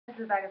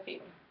to the bag of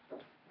feed.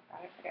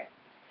 Got it, okay.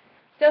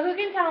 So who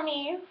can tell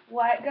me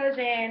what goes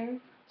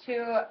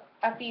into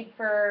a feed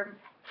for,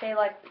 say,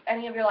 like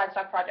any of your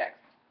livestock projects?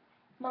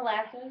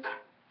 Molasses.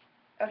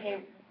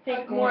 Okay,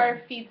 think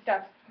more feed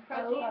stuff.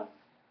 Protein.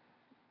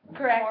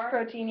 Correct, Corn.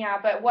 protein, yeah,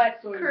 but what?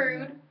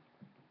 Crude.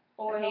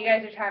 Oil. Okay, you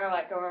guys are trying to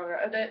like go over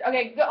it.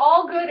 Okay,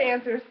 all good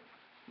answers.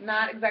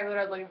 Not exactly what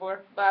I was looking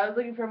for, but I was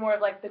looking for more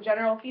of like the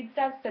general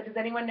feedstuffs. So does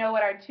anyone know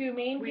what our two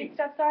main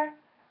feedstuffs are?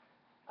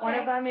 One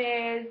of them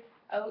is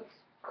Oats.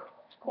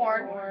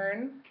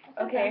 corn.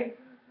 Okay.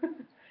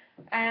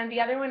 And the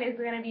other one is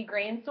going to be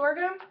grain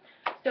sorghum.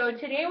 So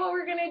today what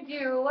we're going to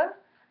do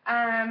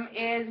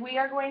is we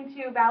are going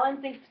to balance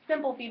a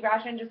simple feed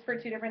ration just for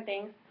two different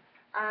things.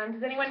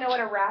 Does anyone know what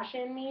a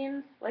ration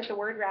means? Like the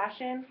word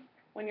ration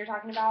when you're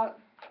talking about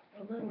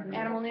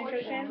animal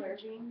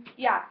nutrition?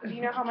 Yeah. Do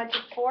you know how much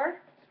it's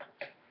for?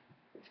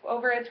 It's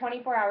over a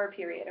 24-hour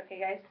period. Okay,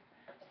 guys.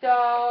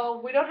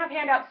 So we don't have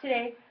handouts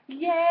today.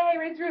 Yay!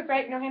 Raise the roof,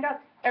 right? No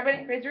handouts.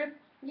 Everybody, raise the roof.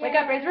 Wake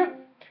up, raise the roof.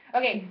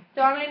 Okay,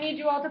 so I'm going to need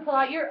you all to pull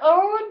out your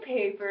own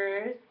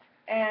papers,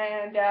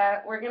 and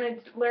we're going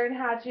to learn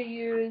how to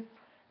use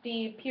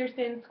the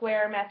Pearson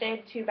square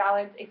method to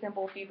balance a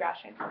simple feed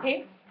ration.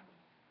 Okay?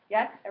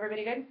 Yes?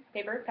 Everybody good?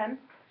 Paper, pen?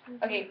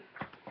 Okay.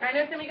 I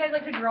know some of you guys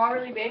like to draw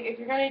really big. If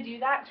you're going to do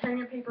that, turn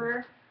your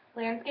paper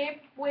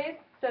landscape ways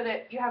so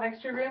that you have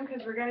extra room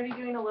because we're going to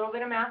be doing a little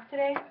bit of math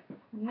today.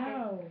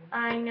 No.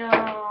 I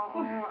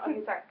know.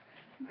 Okay, sorry.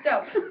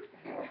 So,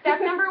 step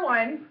number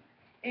 1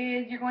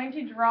 is you're going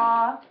to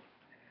draw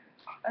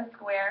a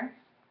square.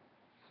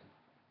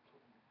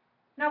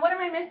 Now, what am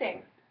I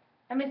missing?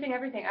 I'm missing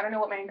everything. I don't know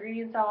what my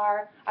ingredients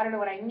are. I don't know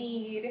what I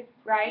need,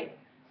 right?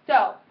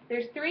 So,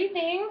 there's 3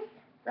 things.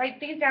 Write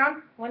these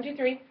down. 1, 2,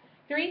 3.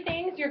 3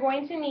 things you're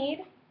going to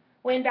need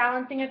when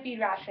balancing a feed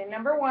ration.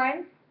 Number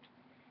 1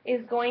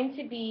 is going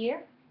to be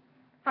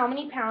how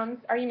many pounds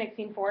are you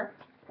mixing for?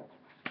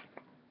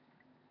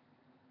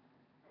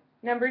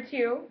 Number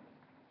 2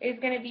 is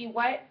going to be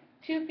what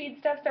 2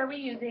 feedstuffs are we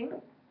using?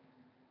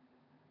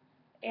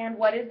 And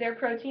what is their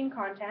protein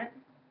content?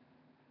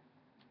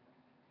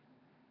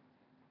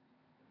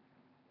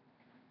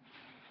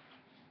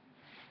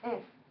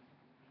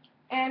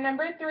 And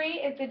number 3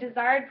 is the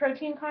desired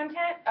protein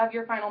content of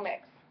your final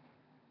mix.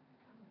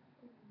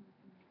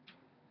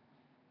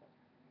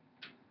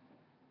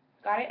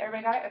 Got it?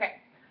 Everybody got it? Okay.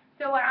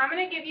 So what I'm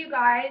going to give you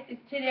guys is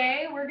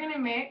today we're going to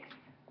mix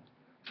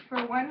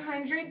for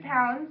 100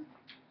 pounds.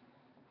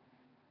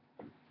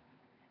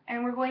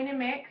 And we're going to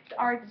mix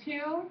our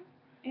 2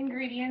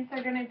 ingredients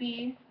are going to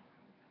be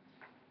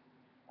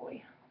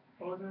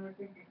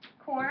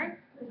corn,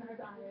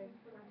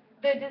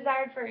 the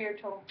desired for your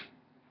total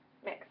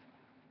mix.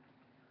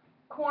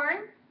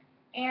 Corn,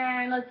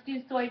 and let's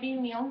do soybean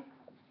meal.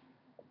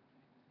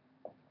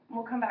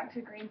 We'll come back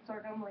to grain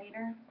sorghum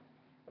later.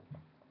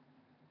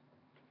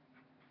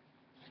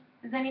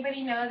 Does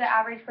anybody know the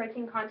average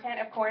protein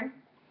content of corn?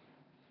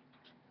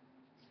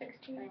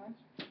 16.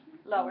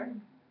 Lower.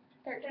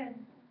 13.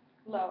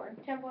 Lower.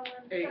 10.1.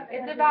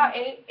 It's about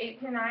 8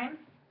 to 9.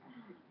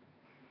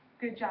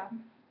 Good job.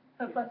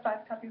 So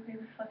 +5, top your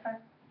favorites, +5.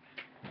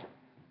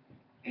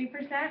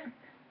 8%.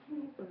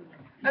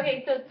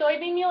 Okay, so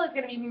soybean meal is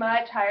going to be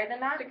much higher than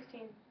that.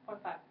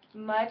 16.5.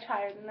 Much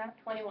higher than that.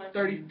 21.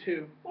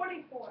 32.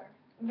 44.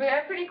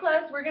 Very pretty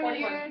close. We're going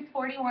to 41.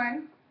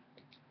 use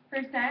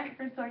 41%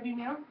 for soybean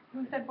meal.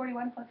 Who said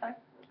 41 +5?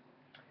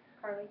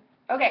 Carly.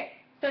 Okay,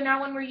 so now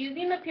when we're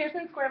using the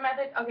Pearson square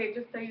method, okay,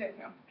 just so you guys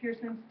know,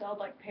 Pearson spelled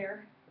like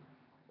pear.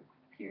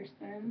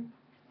 Pearson.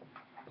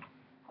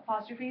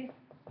 Apostrophes.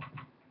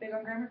 Big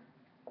on grammar.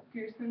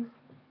 Pearson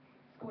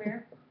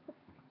square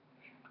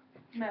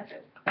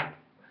method. Method.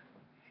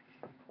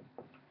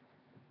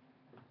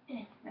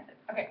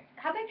 Okay.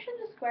 How big should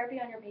the square be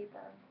on your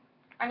paper?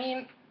 I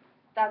mean,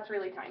 that's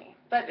really tiny,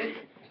 but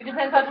it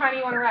depends how tiny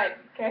you want to write,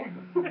 okay?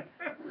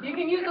 You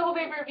can use the whole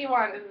paper if you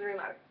want, it doesn't really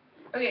matter.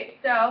 Okay,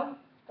 so,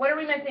 what are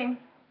we missing?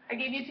 I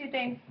gave you 2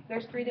 things.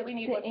 There's 3 that we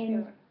need. What's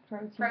the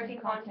other? Protein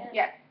content.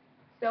 Yes.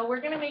 So we're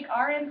going to make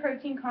our end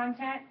protein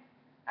content,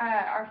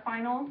 our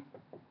final,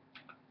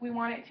 we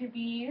want it to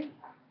be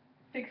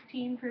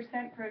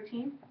 16%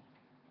 protein.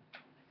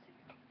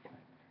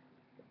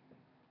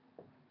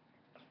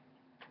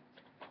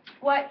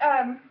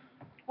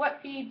 What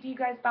feed do you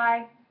guys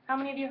buy? How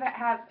many of you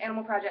have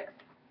animal projects?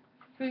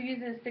 Who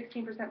uses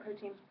 16%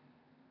 protein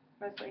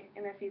mostly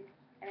in their feeds?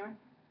 Anyone?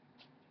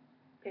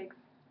 Pigs.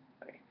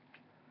 Okay.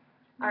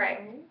 All right.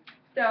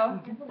 So. I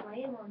have a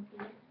lamb on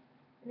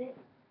feed.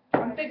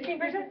 16%?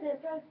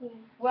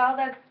 Protein. Well,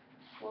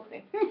 we'll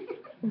see.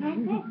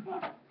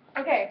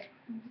 Okay.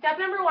 Step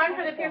number 1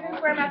 for the Pearson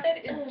square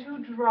method is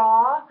to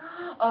draw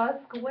a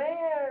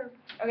square.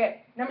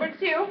 Okay. Number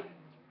 2,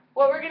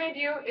 what we're going to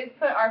do is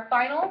put our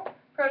final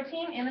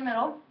protein in the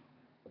middle.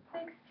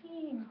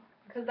 16.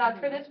 Because that's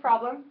for this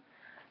problem.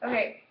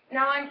 Okay.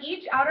 Now on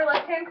each outer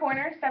left-hand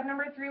corner, step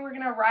number 3, we're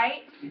going to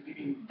write,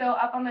 so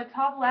up on the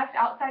top left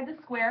outside the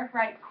square,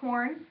 write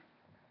corn,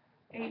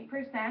 8%.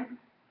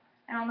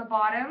 And on the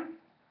bottom,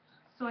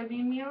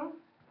 soybean meal,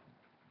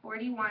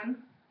 41%.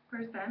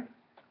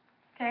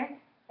 Okay,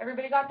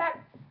 everybody got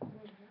that?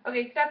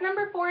 Okay, step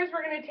number 4 is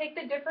we're going to take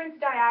the difference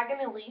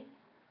diagonally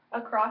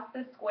across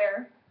the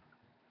square.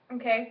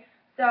 Okay,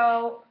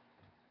 so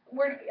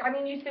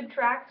you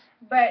subtract,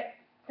 but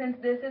since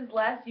this is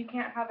less, you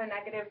can't have a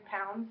negative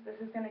pounds. This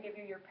is going to give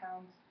you your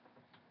pounds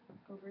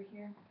over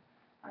here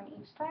on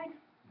each side.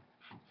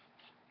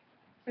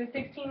 So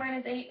 16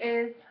 minus 8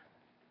 is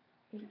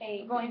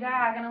 8 going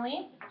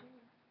diagonally.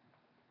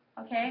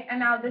 Okay, and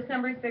now this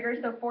number is bigger,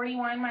 so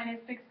 41 minus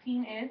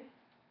 16 is,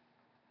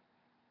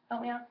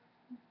 help me out.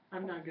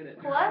 I'm not good at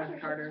Plus math, or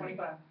Carter.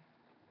 25.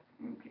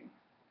 Okay.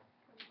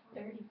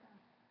 30.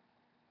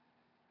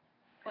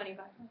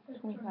 25.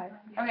 25.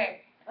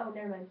 Okay, Oh,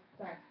 never mind.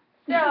 Sorry.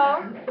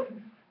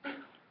 so,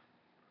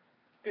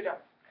 good job.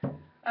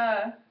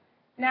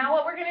 Now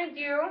what we're going to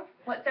do,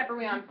 what step are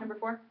we on? Number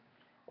 4?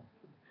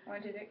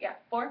 1, 2, 3, yeah,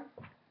 4.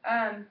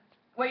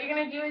 What you're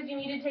going to do is you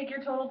need to take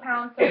your total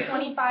pounds, so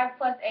 25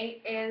 plus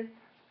 8 is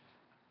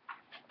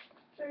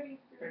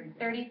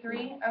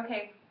 33.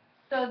 Okay,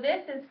 so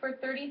this is for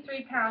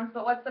 33 pounds,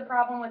 but what's the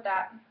problem with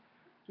that?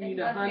 You need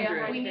It must be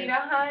 100. We need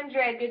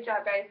 100. Good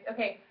job, guys.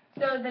 Okay,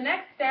 so the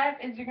next step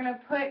is you're going to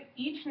put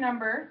each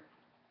number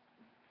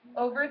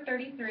over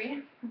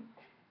 33,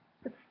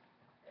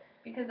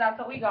 because that's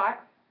what we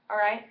got, all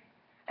right?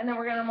 And then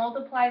we're going to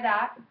multiply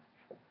that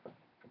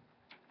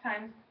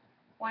times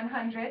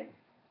 100,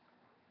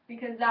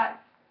 because that's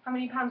how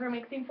many pounds we're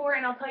mixing for.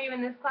 And I'll tell you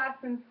in this class,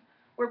 since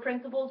we're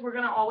principals, we're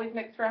going to always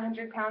mix for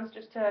 100 pounds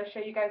just to show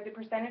you guys the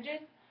percentages.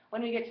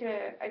 When we get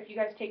to, if you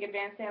guys take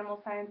advanced animal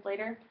science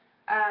later,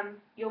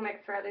 you'll mix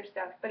for other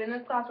stuff. But in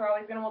this class, we're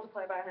always going to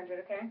multiply by 100,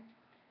 okay?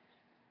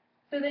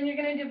 So then you're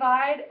going to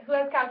divide. Who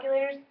has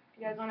calculators?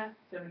 You guys want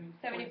to?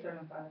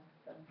 75.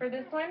 For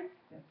this one?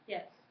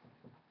 Yes.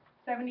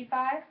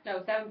 75? No,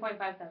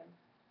 7.57.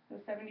 So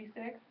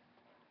 76?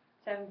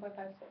 7.56.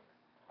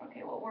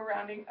 Okay, well, we're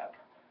rounding up.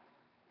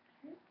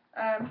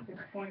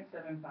 6.75.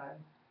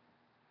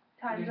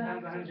 Times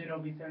 100, 100. it'll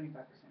be 75%.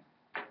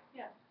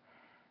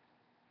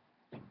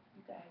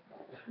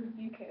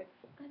 You could.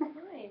 That's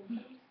fine.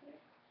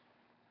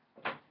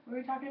 What were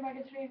we talking about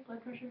yesterday?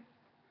 Blood pressure?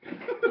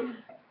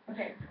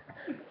 Okay.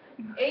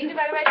 8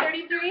 divided by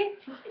 33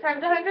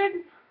 times 100?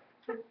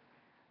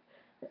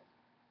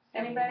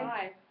 Anybody?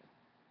 75.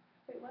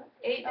 Wait, what?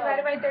 8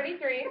 divided by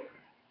 33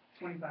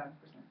 25%.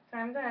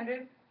 times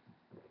 100.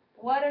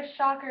 What a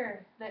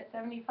shocker that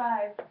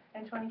 75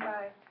 and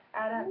 25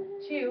 add up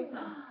to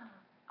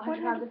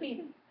 100 pounds of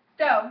feed.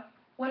 So,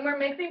 when we're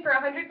mixing for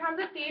 100 pounds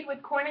of feed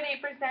with corn at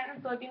 8%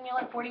 and soybean meal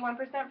at 41%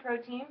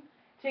 protein,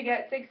 to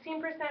get 16%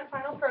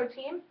 final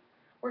protein,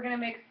 we're going to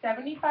mix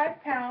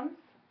 75 pounds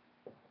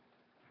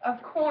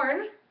of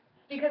corn,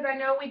 because I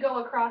know we go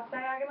across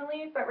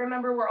diagonally, but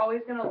remember we're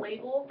always going to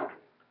label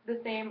the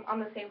same on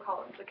the same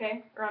columns,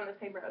 okay? Or on the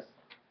same rows.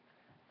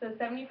 So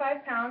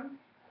 75 pounds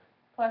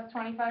plus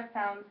 25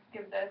 pounds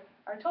gives us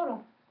our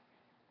total.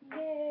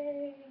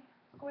 Yay!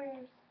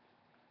 Squares.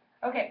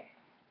 Okay.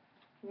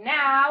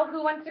 Now,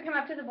 who wants to come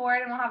up to the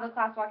board and we'll have the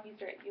class walk you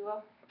through it? You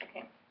will?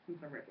 Okay.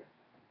 I'm right here.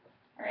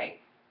 All right.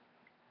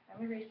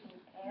 I'm erasing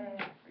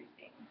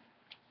everything.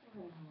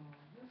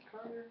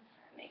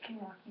 They can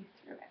walk you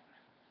through it.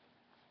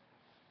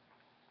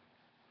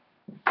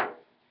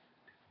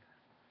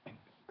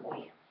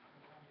 Boy.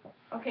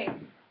 Okay.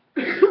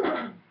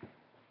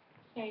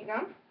 Here you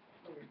go.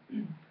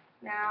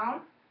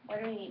 Now,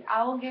 what do we need?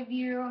 I will give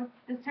you,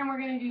 this time we're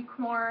going to do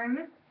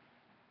corn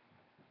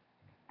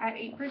at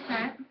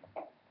 8%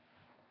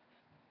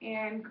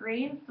 and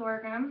grain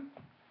sorghum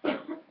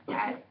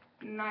at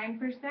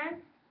 9%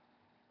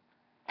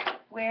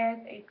 with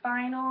a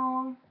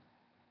final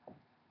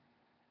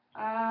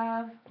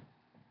of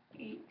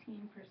 18%.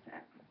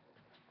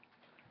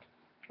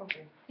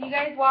 Okay. So you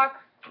guys walk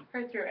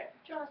her through it.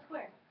 Draw a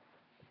square.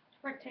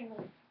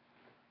 Rectangle.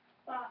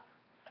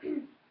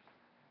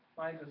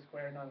 Mine's a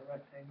square, not a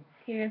rectangle.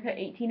 You're going to put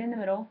 18 in the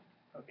middle.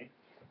 Okay.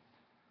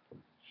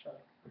 Shut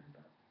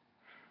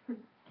up.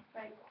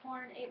 Right,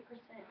 corn 8%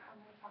 on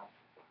the top.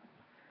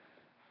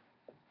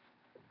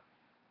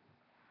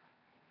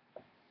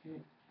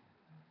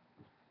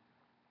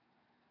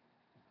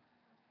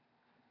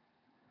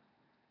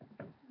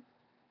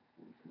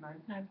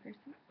 Nine. 9%.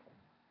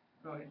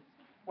 Okay.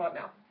 What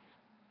now?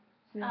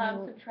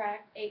 So,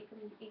 Subtract 8 from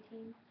 18.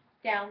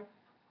 Down.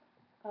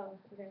 Oh,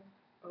 okay.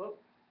 Oh.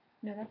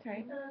 no, that's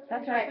right. That's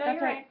That's right. No, That's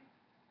you're right.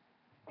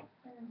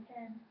 And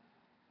 10.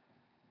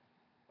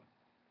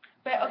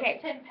 But okay,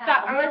 10 pounds.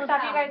 stop. I'm going to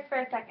stop you Pounds. guys for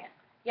a second.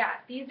 Yeah,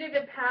 these are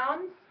the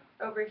pounds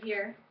over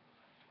here.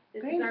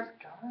 This is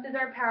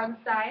our pound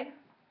side.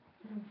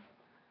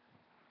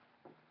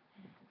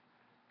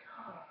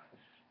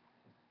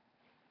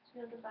 So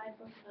you'll divide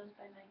both of those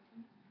by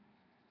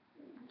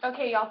 19.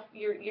 Okay, y'all,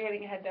 you're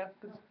getting ahead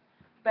though.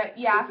 But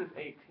yeah, This is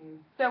 18.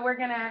 so we're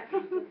going to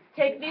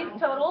take these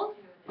totals,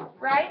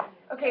 right?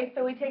 Okay,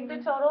 so we take the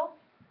total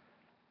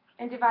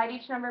and divide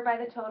each number by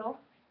the total,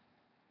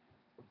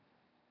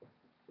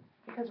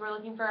 because we're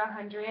looking for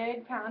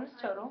 100 pounds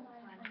total.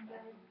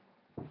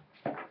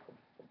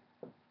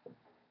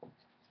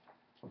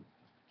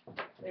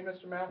 Hey,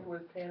 Mr.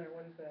 Mathewis, Tanner,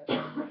 what is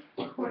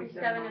that?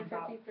 47 on and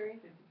top, 53.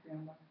 53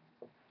 on bottom.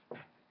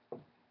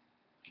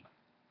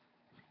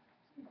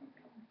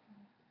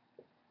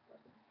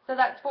 So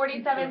that's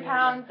 47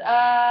 pounds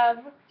of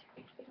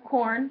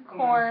Corn,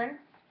 corn,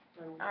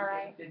 So, all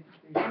right,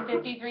 53. and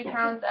 53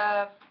 pounds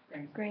of,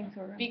 grain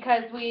sorghum.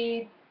 because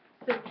we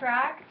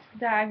subtract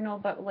Diagonal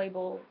but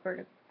label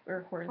vertical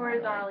or horizontal.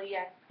 horizontally,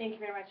 yes. Thank you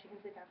very much. You can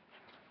sit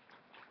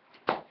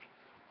down.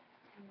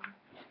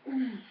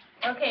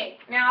 Okay,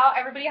 now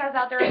everybody has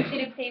out their own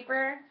sheet of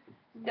paper.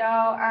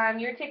 So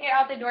your ticket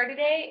out the door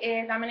today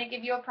is I'm going to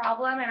give you a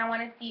problem, and I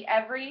want to see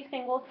every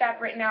single step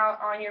written out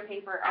on your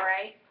paper, all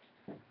right?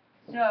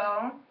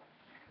 So,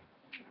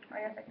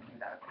 I guess I can do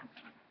that.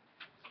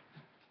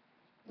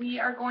 We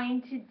are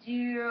going to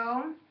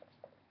do,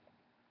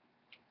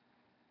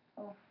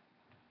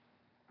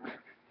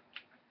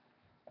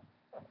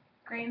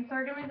 grain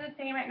sorghum is the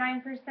same at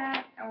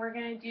 9%, and we're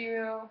going to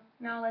do,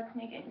 no, let's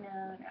make it,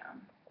 no.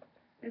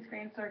 This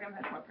grain sorghum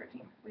has more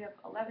protein. We have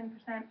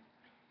 11%.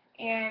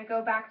 And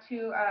go back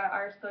to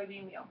our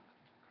soybean meal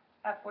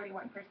at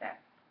 41%,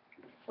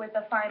 with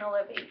a final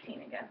of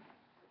 18 again.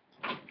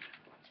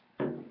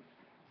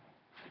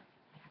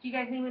 Do you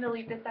guys need me to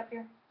leave this up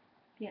here?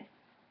 Yes.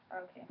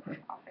 Okay,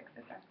 I'll fix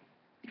it then.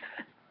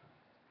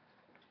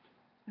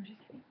 I'm just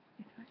kidding.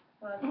 It's fine.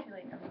 Well, it's too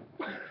late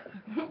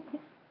now.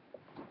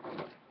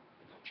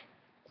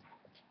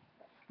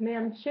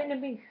 Ma'am, shouldn't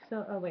it be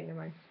so, oh wait, never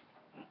mind.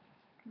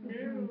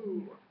 No.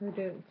 We're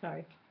doing,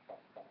 sorry.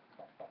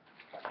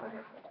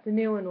 The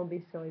new one will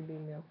be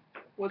soybean meal.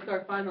 What's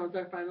our final? Is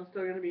our final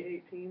still gonna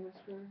be 18 this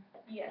year?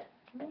 Yes,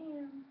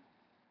 ma'am.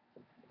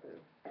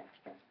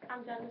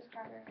 I'm done, Miss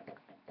Carter.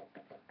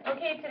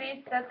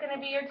 Okay, that's going to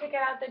be your ticket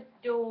out the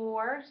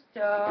door.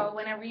 So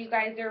whenever you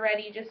guys are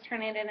ready, just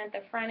turn it in at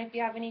the front. If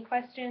you have any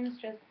questions,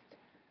 just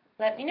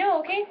let me know,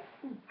 okay?